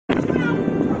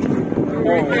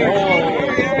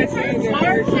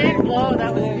Heart-shaped blow,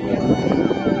 that was good.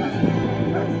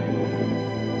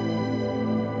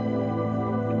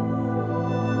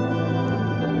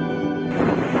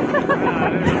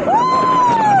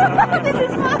 This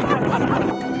is fun!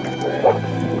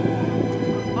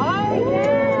 Oh,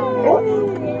 yeah!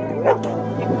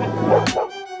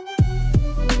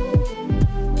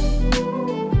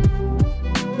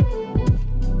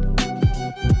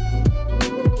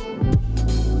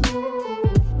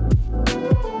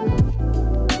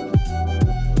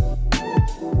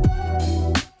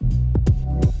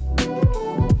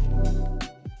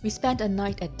 We spent a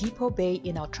night at Depoe Bay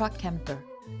in our truck camper,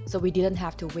 so we didn't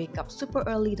have to wake up super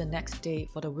early the next day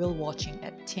for the whale watching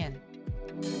at 10.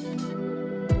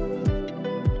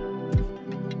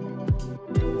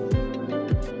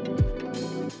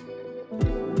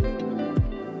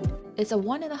 It's a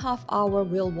 1.5-hour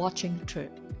whale watching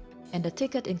trip, and the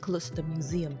ticket includes the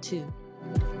museum too.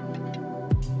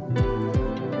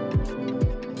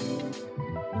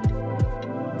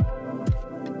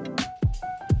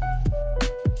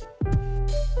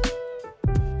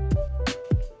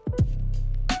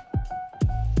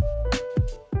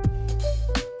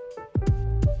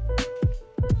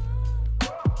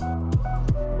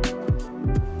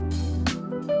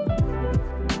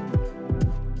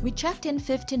 We checked in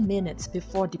 15 minutes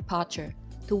before departure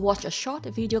to watch a short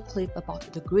video clip about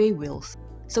the grey whales,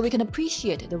 so we can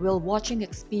appreciate the whale watching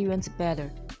experience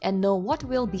better and know what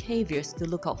whale behaviors to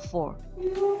look out for.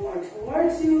 Or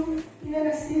towards you, you're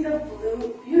going to see the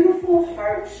blue, beautiful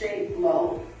heart-shaped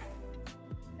blow.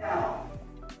 Now,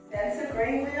 since a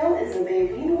grey whale is a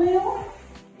baleen whale,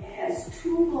 it has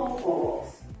 2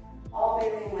 blowholes. All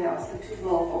baleen whales have 2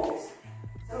 blowholes.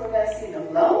 So we're going to see the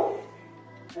blow,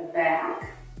 the back,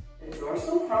 the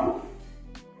dorsal hump,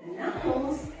 the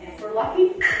knuckles, and if we're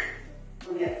lucky,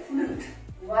 we'll get flute.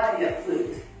 We want to get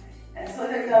flute. And so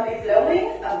they're going to be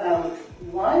blowing about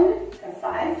 1 to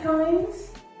 5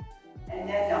 times, and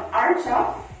then they'll arch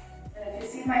up. And if you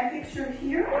see my picture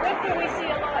here, Right there we see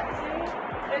a lot too.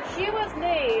 And she was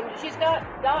named, she's got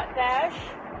dot dash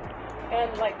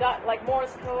and like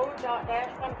Morse code, dot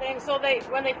dash kind of thing. So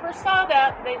when they first saw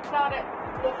that, they thought it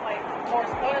looked like Morse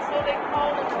code, so they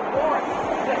called it Morse.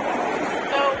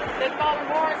 So they called her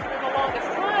Morse for the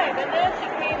longest time, and then she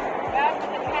came back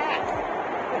with the cat.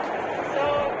 So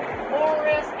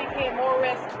Morris became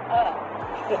Morris up.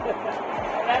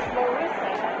 That's Morissa.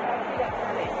 That's how she got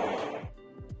her name.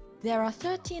 There are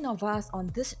 13 of us on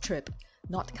this trip,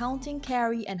 not counting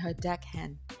Carrie and her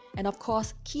deckhand, and of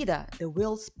course Kida, the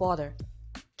whale spotter.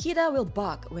 Kida will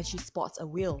bark when she spots a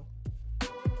whale.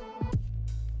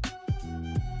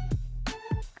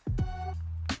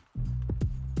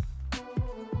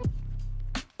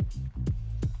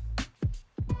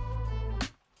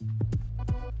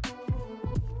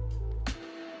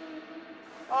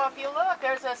 Oh, if you look,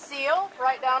 there's a seal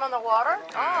right down on the water.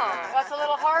 Oh. That's a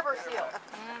little harbor seal.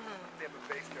 They have a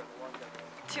base there, the one that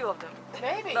 2 of them.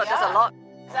 Maybe, No, yeah. there's a lot.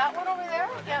 Is that one over there?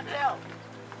 I can't tell.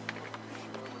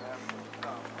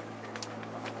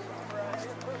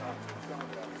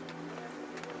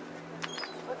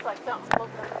 Looks like something's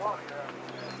floating in the water.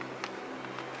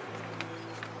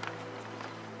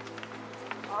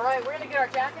 All right, we're going to get our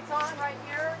jackets on right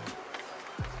here.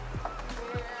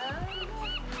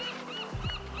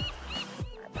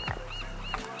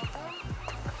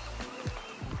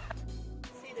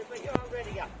 See there, but you're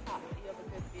already up top. You have a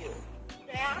good view.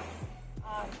 Back,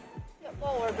 get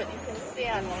lower, but you can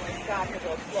stand when we stop to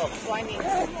go slow. So I mean,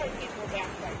 two more people back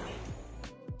right here.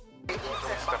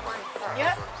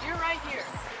 Yep, you're right here.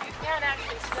 You can't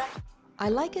actually step. I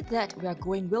like it that we are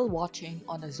going whale watching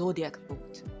on a Zodiac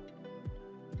boat.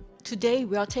 Today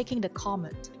we are taking the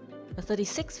Comet, a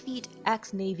 36-feet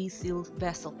ex-Navy SEAL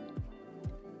vessel.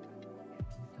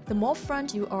 The more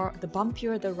front you are, the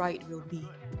bumpier the ride will be.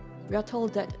 We are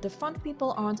told that the front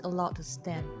people aren't allowed to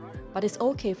stand, but it's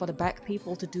okay for the back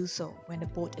people to do so when the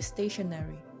boat is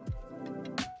stationary.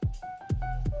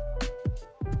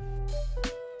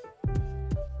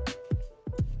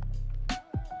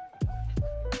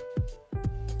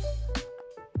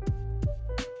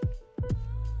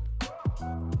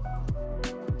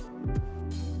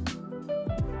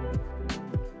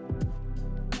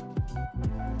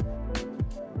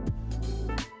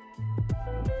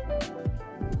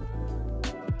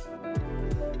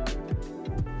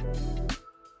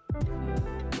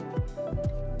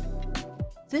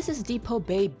 This is Depoe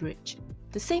Bay Bridge,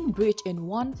 the same bridge in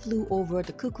One Flew Over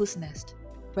the Cuckoo's Nest,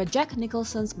 where Jack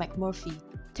Nicholson's McMurphy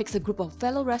takes a group of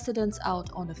fellow residents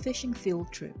out on a fishing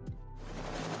field trip.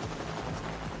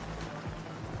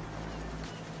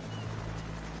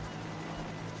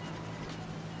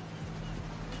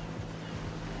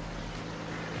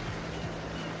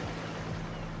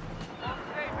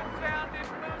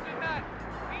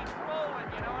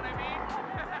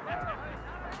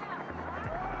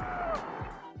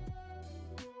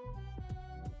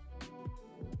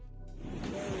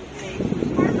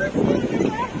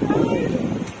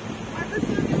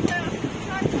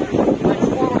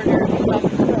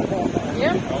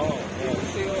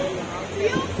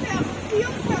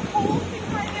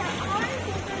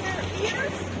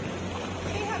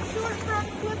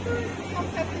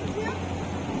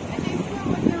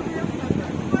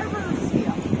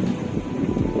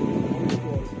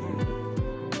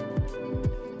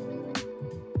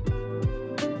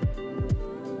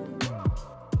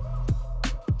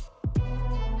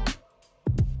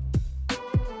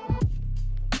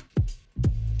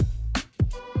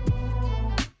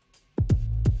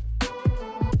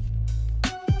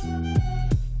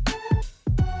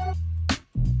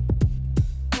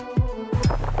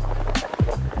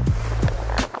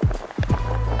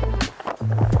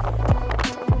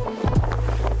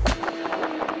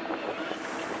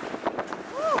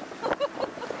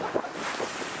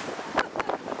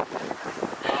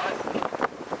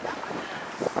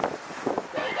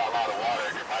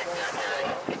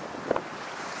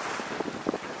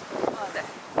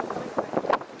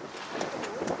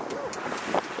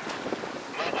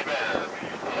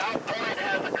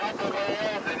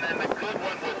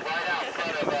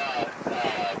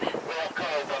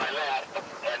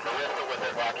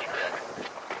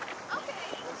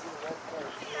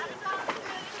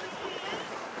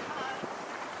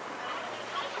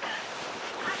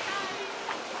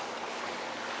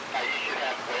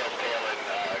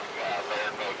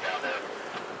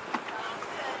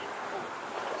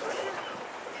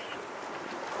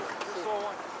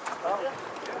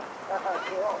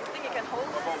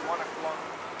 1 o'clock.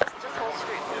 Just whole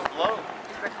street. It blow.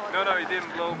 No, it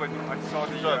didn't blow, but I saw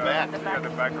the back. yeah, the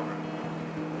back of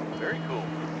it. Very cool.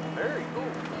 Very cool.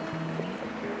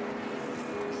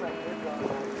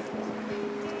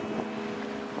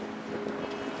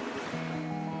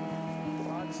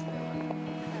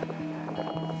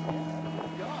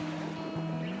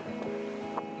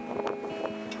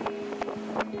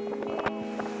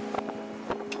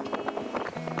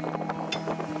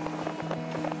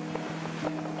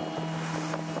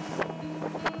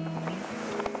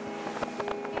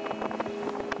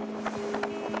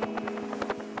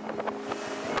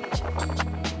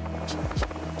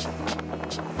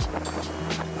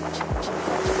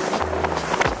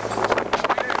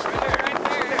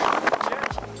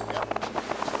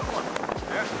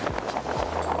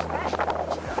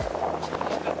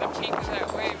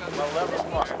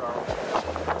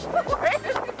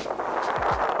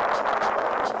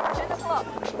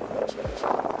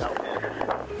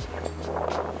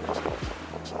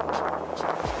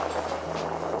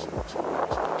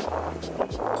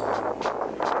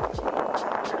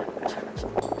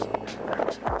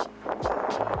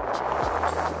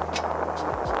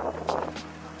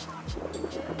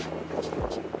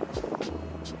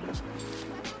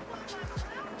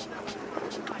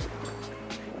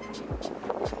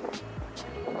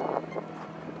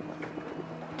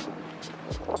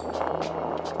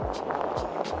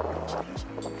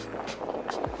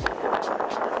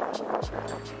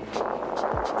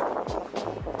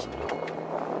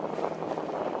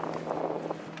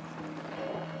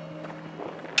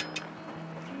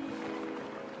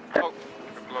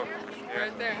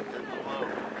 Right there.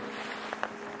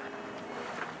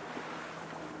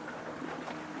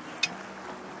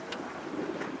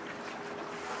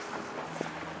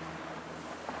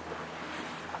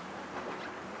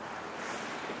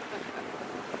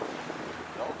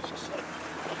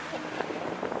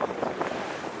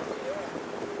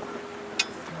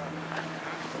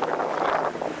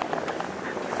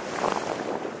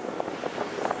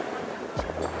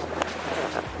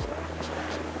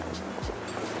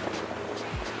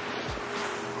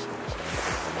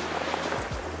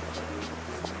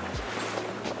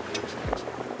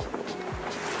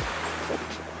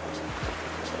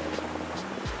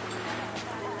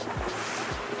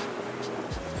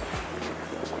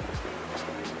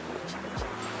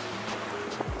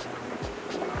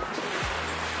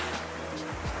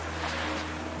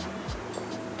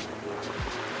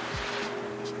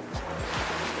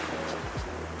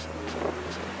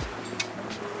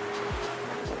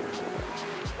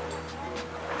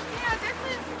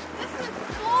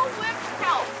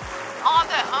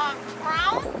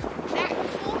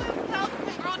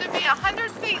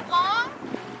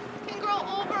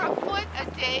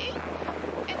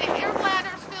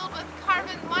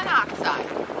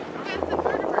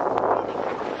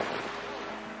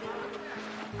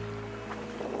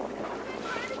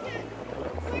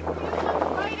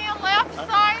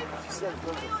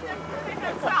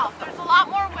 There's a lot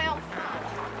more whales.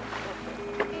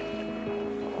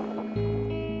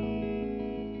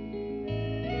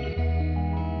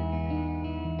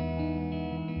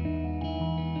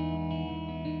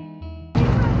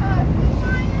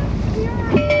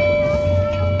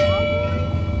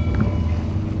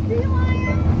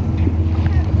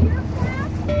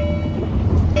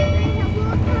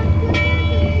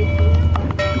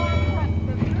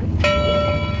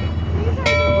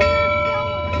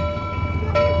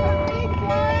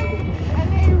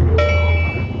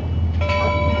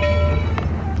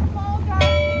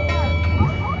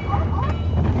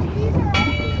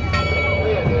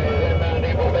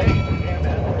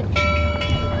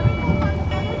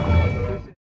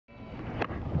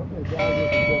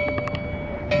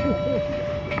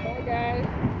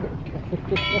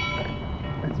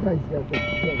 That's why he's got the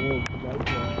little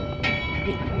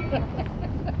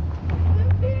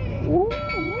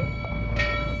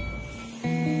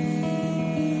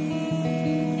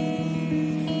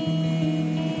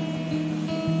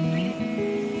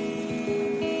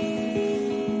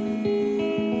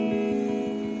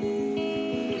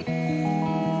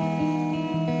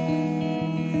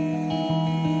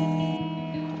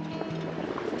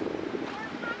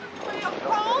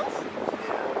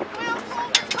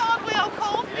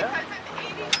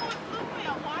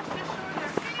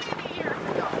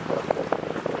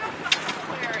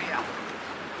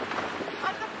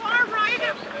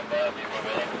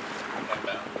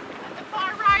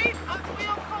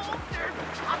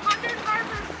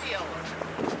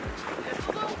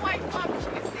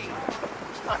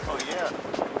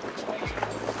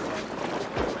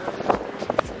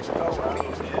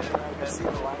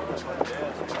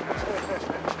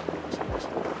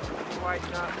white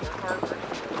nut, they're harvest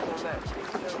on that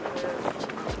piece over there.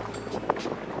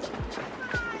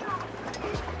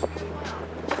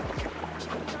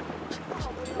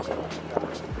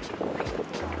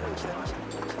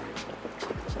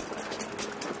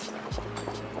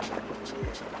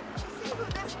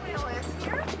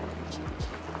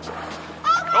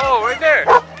 Oh, right there!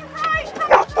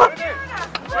 Right there!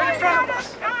 Right in front of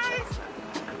us! Guys!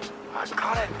 I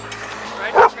caught it!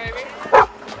 Right here, baby!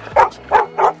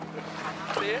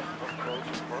 See it?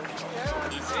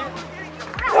 Yeah. You see it?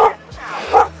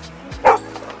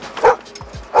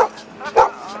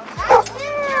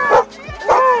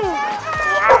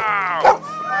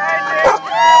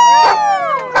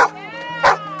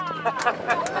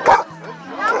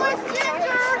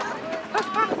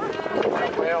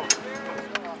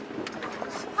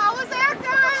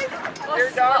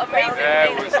 That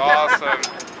was awesome.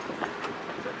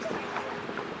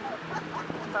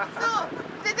 So,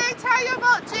 did they tell you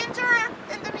about Ginger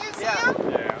in the museum?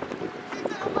 Yeah. She's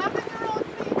an 11-year-old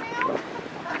female.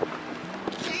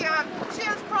 She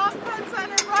has cross cuts on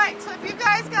her right. So if you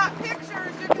guys got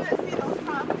pictures, you're going to see those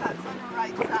cross cuts on her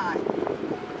right side.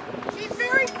 She's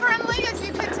very friendly, as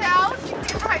you can tell. She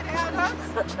came right at us.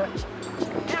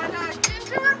 And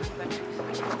Ginger,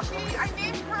 I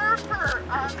named her for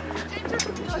Ginger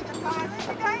from Gilligan's Island.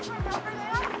 You guys remember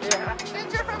that? Yeah.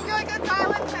 Ginger from Gilligan's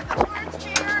Island had the orange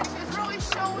hair, and she's really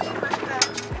showy with her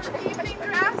evening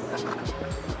dress.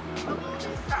 A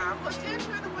movie star. Well,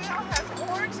 Ginger the whale has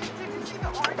orange. Did you see the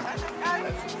orange on the head?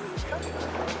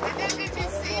 And then did you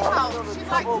see how she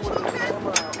likes fluted?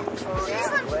 She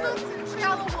even flutes in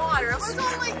shallow water. It was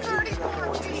only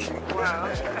 34 feet. Wow.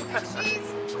 And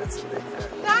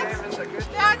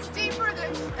that's deeper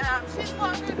than, she's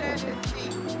longer than it's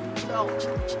deep. So,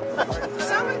 that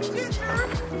was Ginger.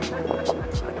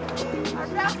 Our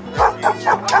best friend.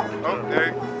 Oh,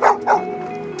 there.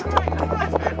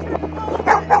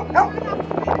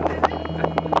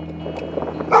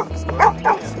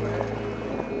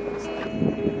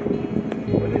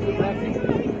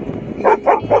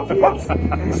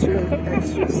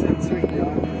 Extra sensory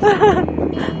dog.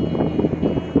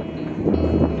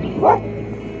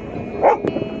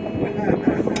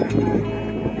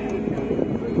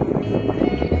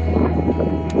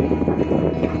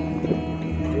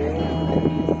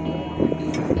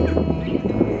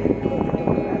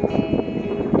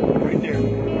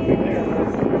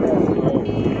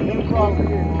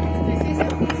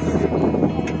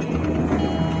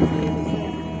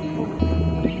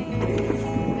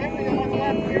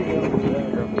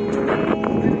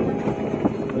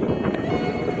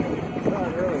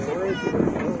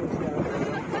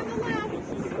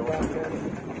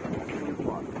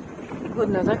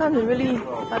 Goodness, I can't really,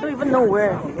 I don't even know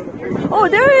where. Oh,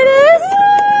 there it is!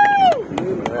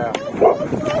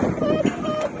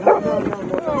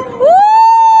 Woo!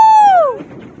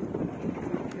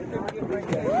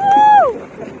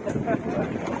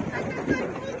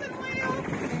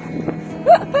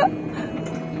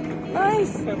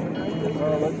 Nice!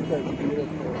 Oh, look at that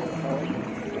beautiful.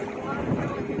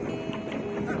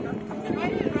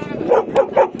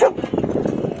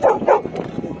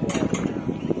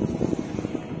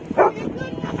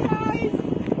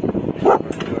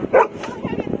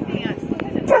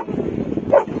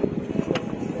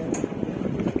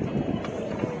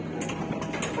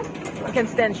 I can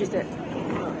stand, she said.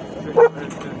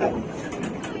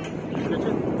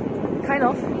 Kind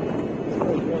of.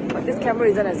 But this camera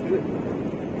isn't as good.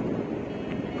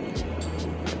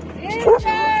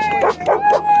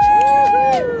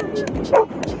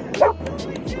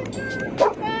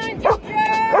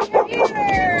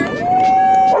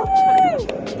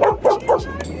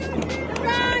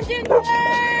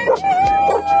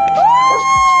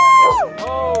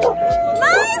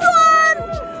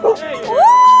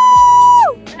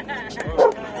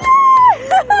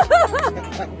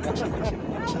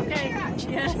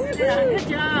 Good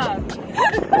job.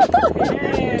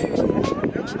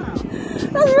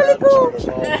 That's really cool.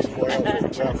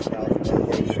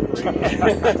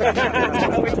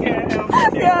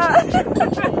 Yeah.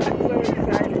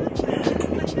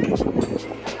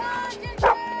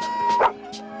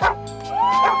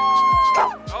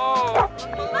 Oh.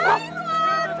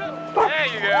 There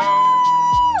you go.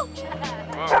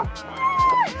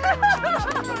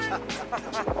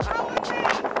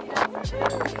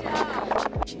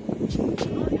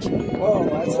 Whoa,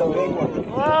 that's a big one.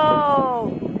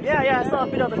 Whoa. Yeah, I saw a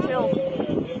bit of the tail.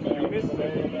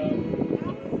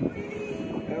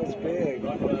 That was big.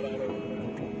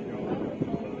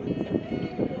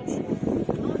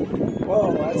 Whoa,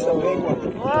 that's a big one.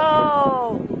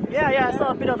 Whoa. Yeah, I saw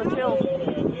a bit of the tail.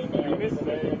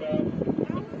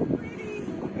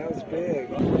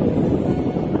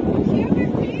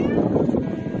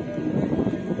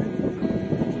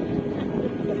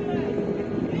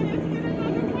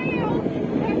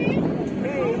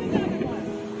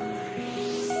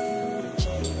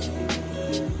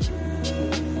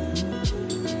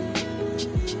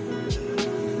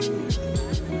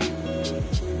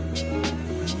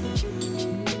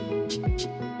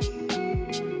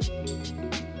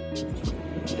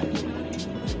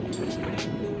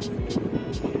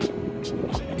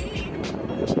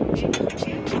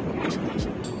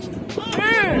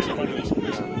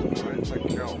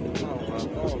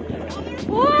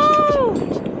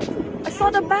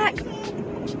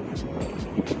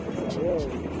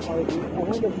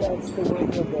 wonder if that's the one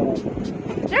with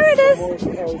the... There it is!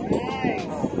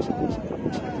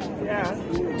 Yeah.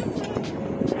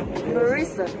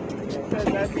 Marissa. So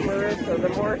that's Marissa, the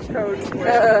Morse code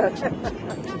square.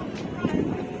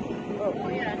 Oh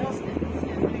yeah, no.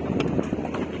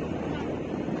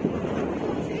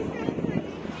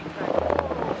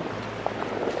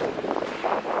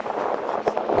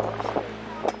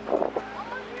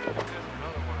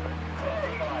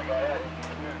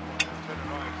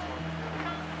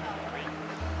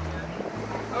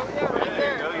 Oh yeah, right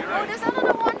there. Oh, there's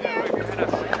another one here.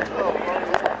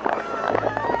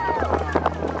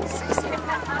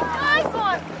 Nice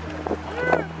one.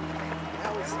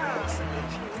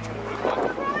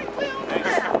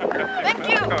 Thank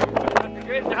you.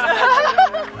 Good job.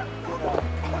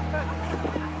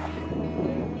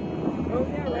 Oh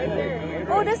yeah, right there.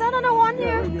 Oh, there's another one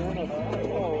here.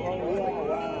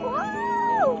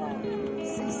 Wow.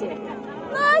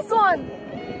 Nice one.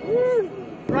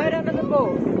 Right under the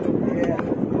boat.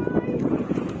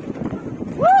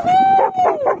 Woohoo!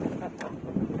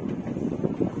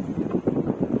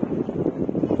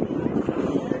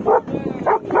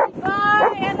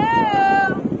 Bye, hello.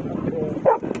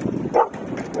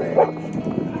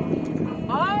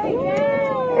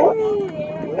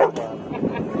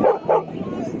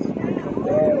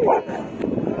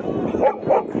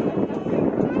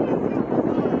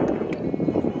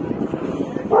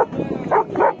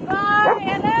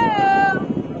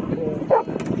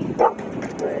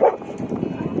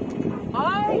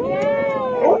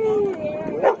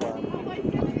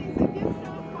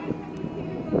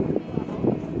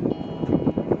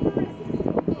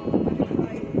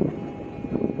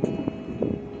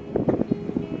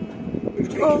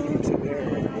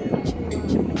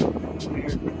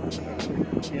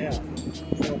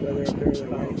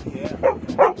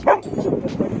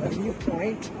 Can you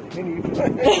point? Can you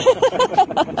point?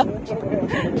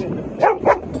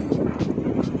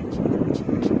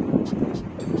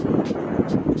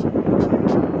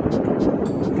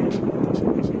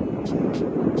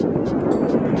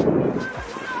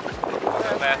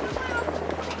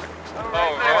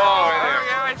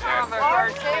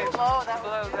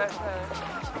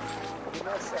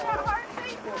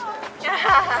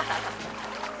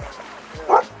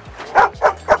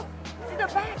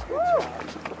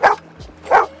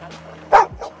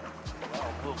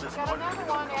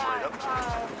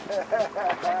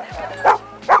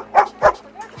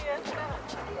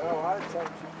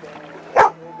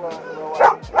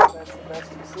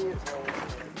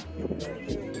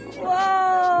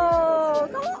 Whoa!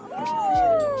 Come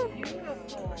on!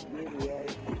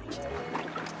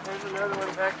 There's another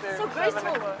one back there. So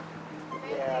graceful.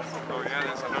 Oh yeah,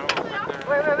 there's another one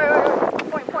right there.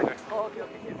 Wait. Point. Oh, okay.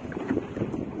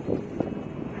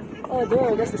 Oh,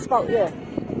 there. That's the spout. Yeah.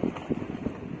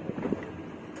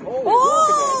 Oh!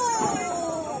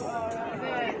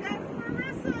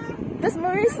 That's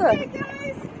Marissa. Hey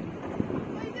guys,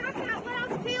 we got that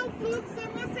last tail fluke, so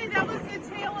we'll say that was the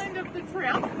tail end of the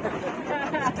trip.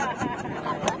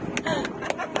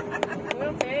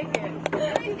 We'll take it.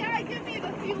 Hey guys, give me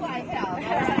the few I have.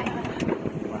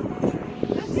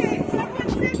 Okay, someone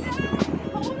sit down.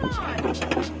 Hold on.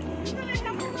 You're gonna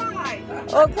have a ride.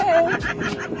 Okay.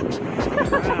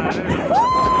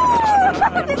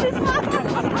 This is fun.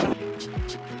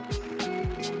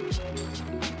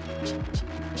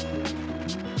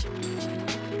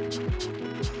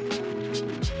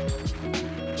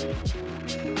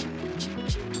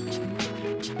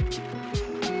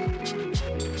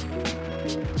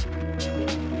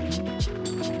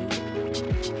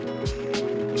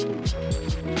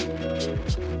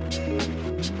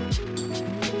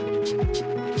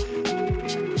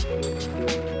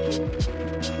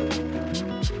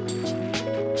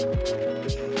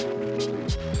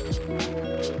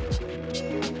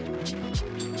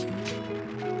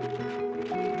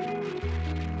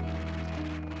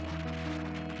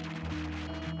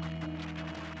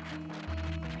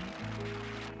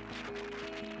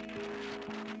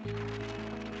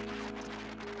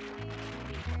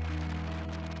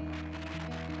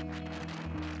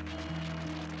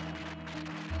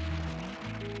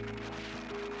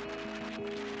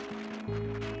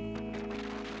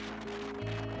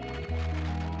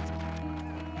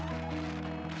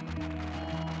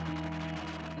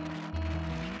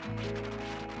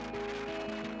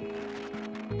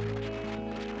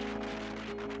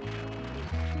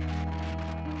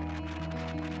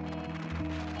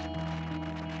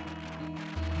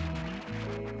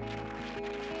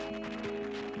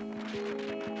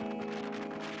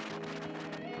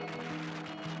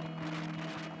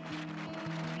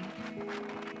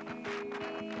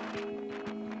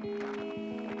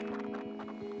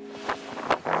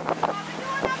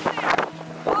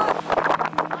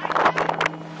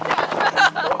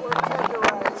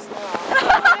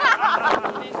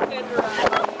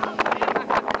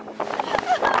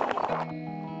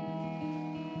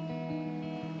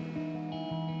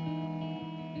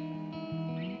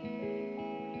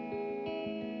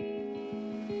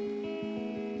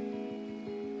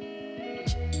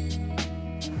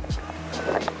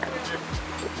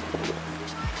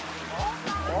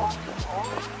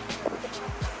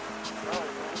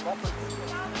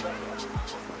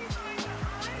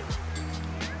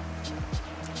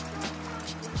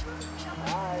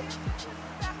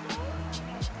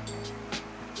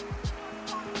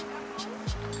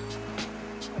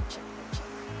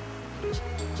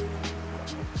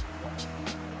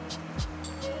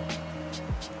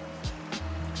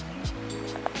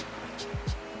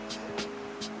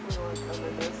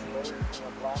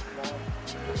 last night.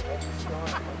 That's the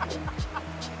storm.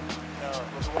 No,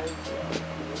 the waves.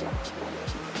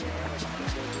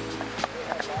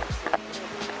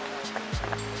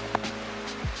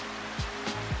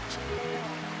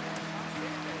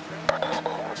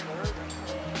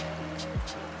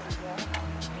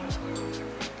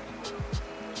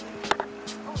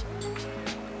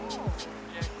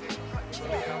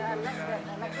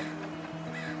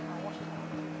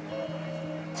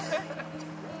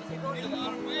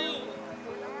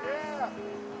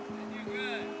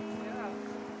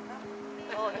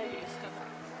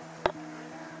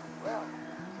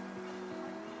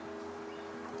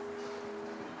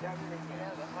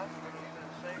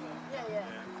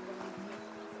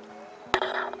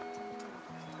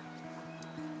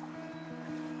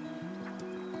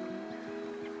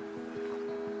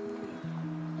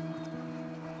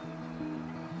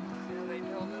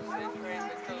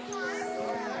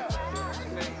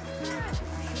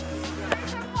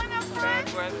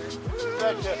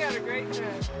 We had a great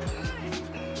time.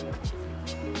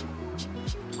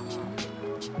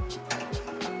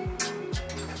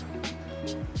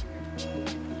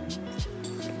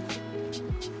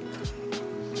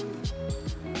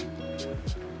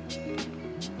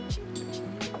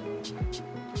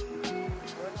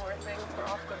 One more thing for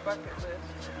off the bucket list.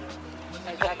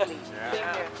 Exactly.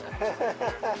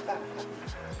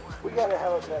 We gotta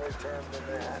have a better term than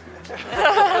that.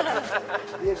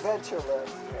 The adventure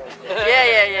list.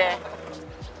 Yeah.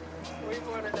 We've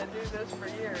wanted to do this for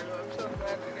years. I'm so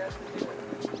glad we got to do it.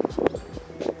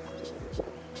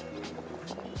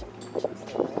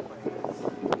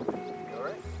 All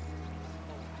right.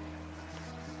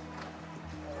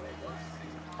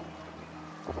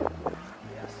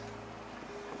 Yes.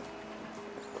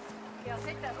 Yeah,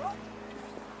 take that rope.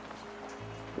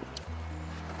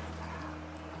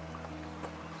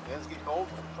 Hands get cold.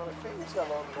 My fingers got a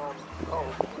little warm.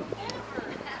 Cold.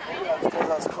 Maybe that's because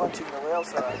I was clutching the rail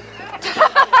side.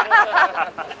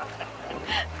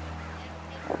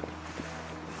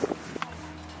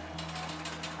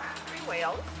 Three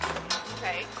whales.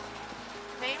 Okay.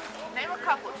 Name a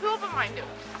couple. Two of them I knew.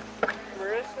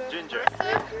 Marissa. Ginger.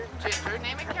 Ginger.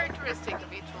 Name a characteristic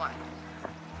of each one.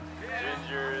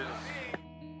 Ginger's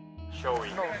showy.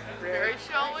 Very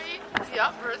showy.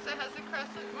 Yep. Marissa has a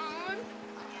crescent moon.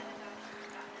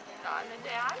 John and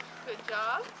Dad. Good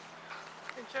job.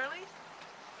 And Shirley.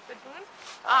 Good moon.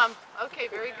 Okay.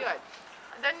 Very good.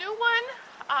 The new one.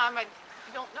 I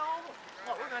don't know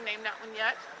what we're going to name that one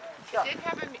yet. It did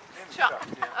have a Chuck.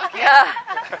 Okay.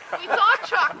 We saw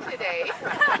Chuck today.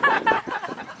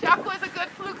 Chuck was a good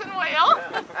fluking whale.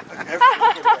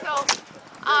 So,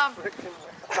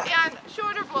 and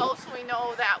shorter blow, so we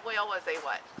know that whale was a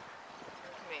what?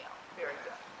 Male. Very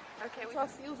good. Okay, we saw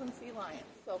seals and sea lions.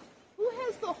 So, who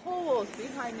has the holes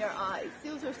behind their eyes?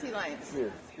 Seals or sea lions?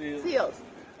 Seals.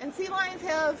 And sea lions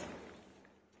have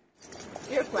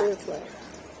ear flaps.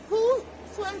 Who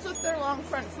swims with their long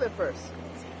front flippers?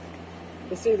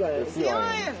 The sea lions. Sea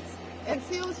lions. And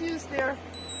seals use their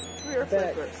rear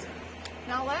flippers.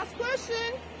 Now, last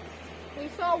question. We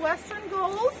saw western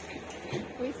gulls.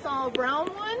 We saw a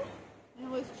brown one and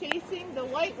was chasing the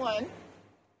white one.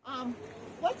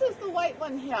 What does the white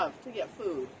one have to get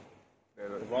food?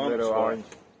 Little orange.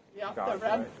 Yep,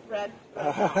 the red.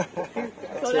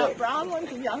 So that brown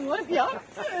one's a young one. Yep,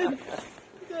 good.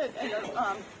 Good. And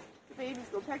the babies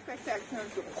go peck, peck, peck.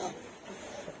 Turns go.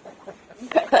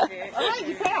 All right,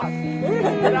 you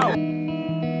passed. Get out.